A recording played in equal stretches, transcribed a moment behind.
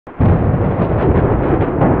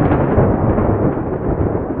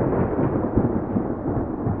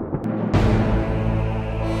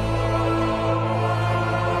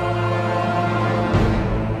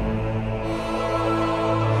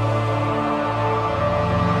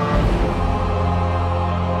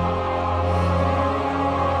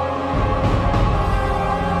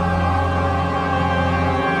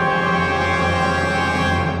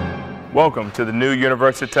Welcome to the new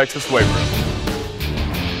University of Texas weight room.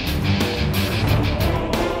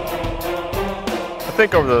 I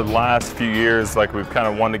think over the last few years, we've kind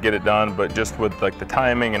of wanted to get it done, but just with the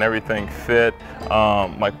timing and everything fit,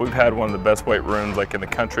 we've had one of the best weight rooms in the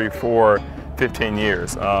country for 15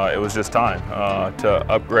 years. It was just time to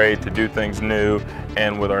upgrade, to do things new,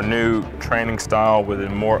 and with our new training style, with a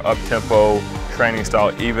more up-tempo training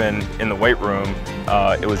style, even in the weight room,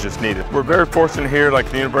 it was just needed. We're very fortunate here, at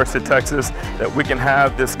the University of Texas, that we can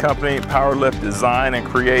have this company, Powerlift, design and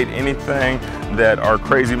create anything that our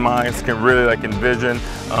crazy minds can really envision.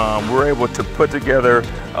 We're able to put together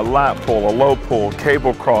a lat pull, a low pull,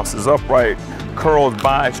 cable crosses, upright, curls,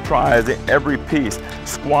 biceps, tries, every piece,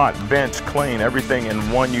 squat, bench, clean, everything in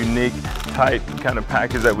one unique, tight kind of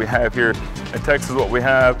package that we have here. In Texas, what we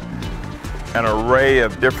have, an array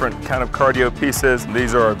of different kind of cardio pieces.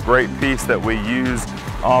 These are a great piece that we use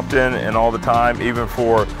often and all the time, even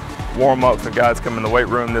for warm-ups. When guys come in the weight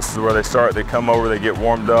room, this is where they start. They come over, they get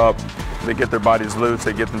warmed up, they get their bodies loose,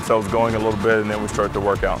 they get themselves going a little bit, and then we start the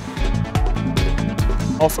workout.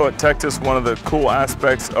 Also at Texas, one of the cool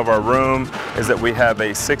aspects of our room is that we have a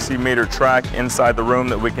 60-meter track inside the room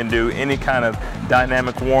that we can do any kind of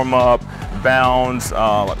dynamic warm-up, bounds,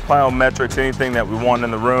 plyometrics, anything that we want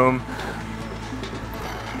in the room.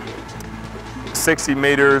 60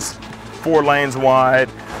 meters, 4 lanes wide,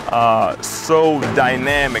 so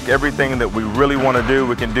dynamic. Everything that we really want to do,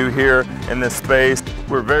 we can do here in this space.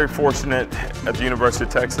 We're very fortunate at the University of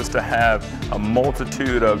Texas to have a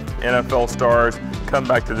multitude of NFL stars come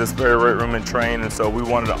back to this very weight room and train, and so we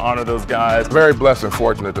wanted to honor those guys. Very blessed and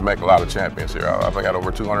fortunate to make a lot of champions here. I've got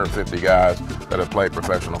over 250 guys that have played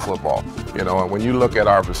professional football. You know, and when you look at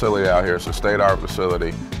our facility out here, it's a state-of-the-art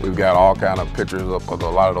facility. We've got all kind of pictures of a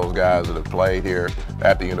lot of those guys that have played here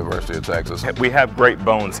at the University of Texas. We have great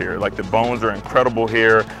bones here. The bones are incredible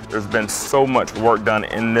here. There's been so much work done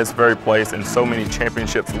in this very place and so many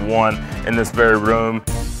championships won in this very room.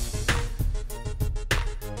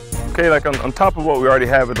 Okay, on top of what we already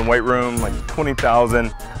have in the weight room,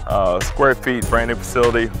 20,000 square feet, brand new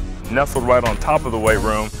facility, nestled right on top of the weight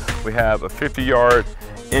room, we have a 50-yard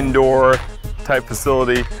indoor type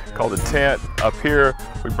facility called a tent. Up here,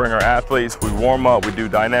 we bring our athletes, we warm up, we do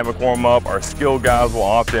dynamic warm up. Our skilled guys will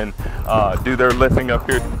often do their lifting up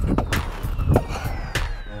here.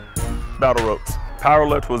 Battle ropes.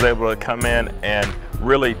 Powerlift was able to come in and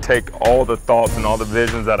really take all the thoughts and all the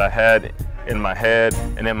visions that I had in my head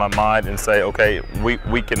and in my mind and say, okay,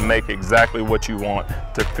 we can make exactly what you want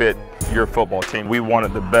to fit your football team. We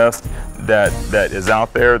wanted the best that is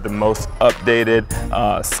out there, the most updated,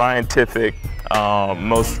 scientific,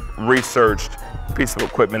 most researched piece of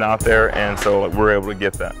equipment out there, and so we're able to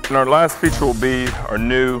get that. And our last feature will be our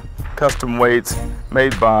new custom weights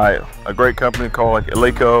made by a great company called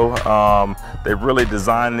Eleco. They've really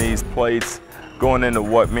designed these plates going into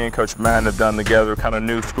what me and Coach Madden have done together, kind of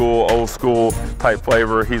new school, old school type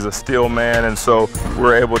flavor. He's a steel man, and so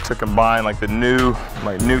we're able to combine the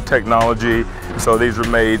new technology. So these are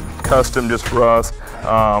made custom just for us.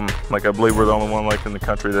 I believe we're the only one in the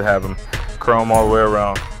country that have them chrome all the way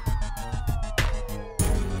around.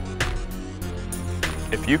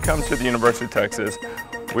 If you come to the University of Texas,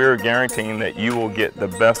 we're guaranteeing that you will get the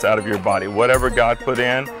best out of your body. Whatever God put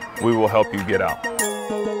in, we will help you get out.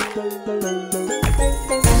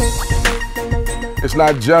 It's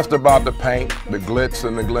not just about the paint, the glitz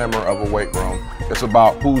and the glimmer of a weight room. It's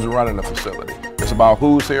about who's running the facility. It's about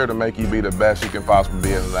who's here to make you be the best you can possibly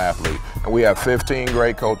be as an athlete. And we have 15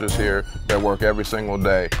 great coaches here that work every single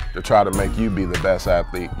day to try to make you be the best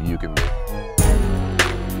athlete you can be.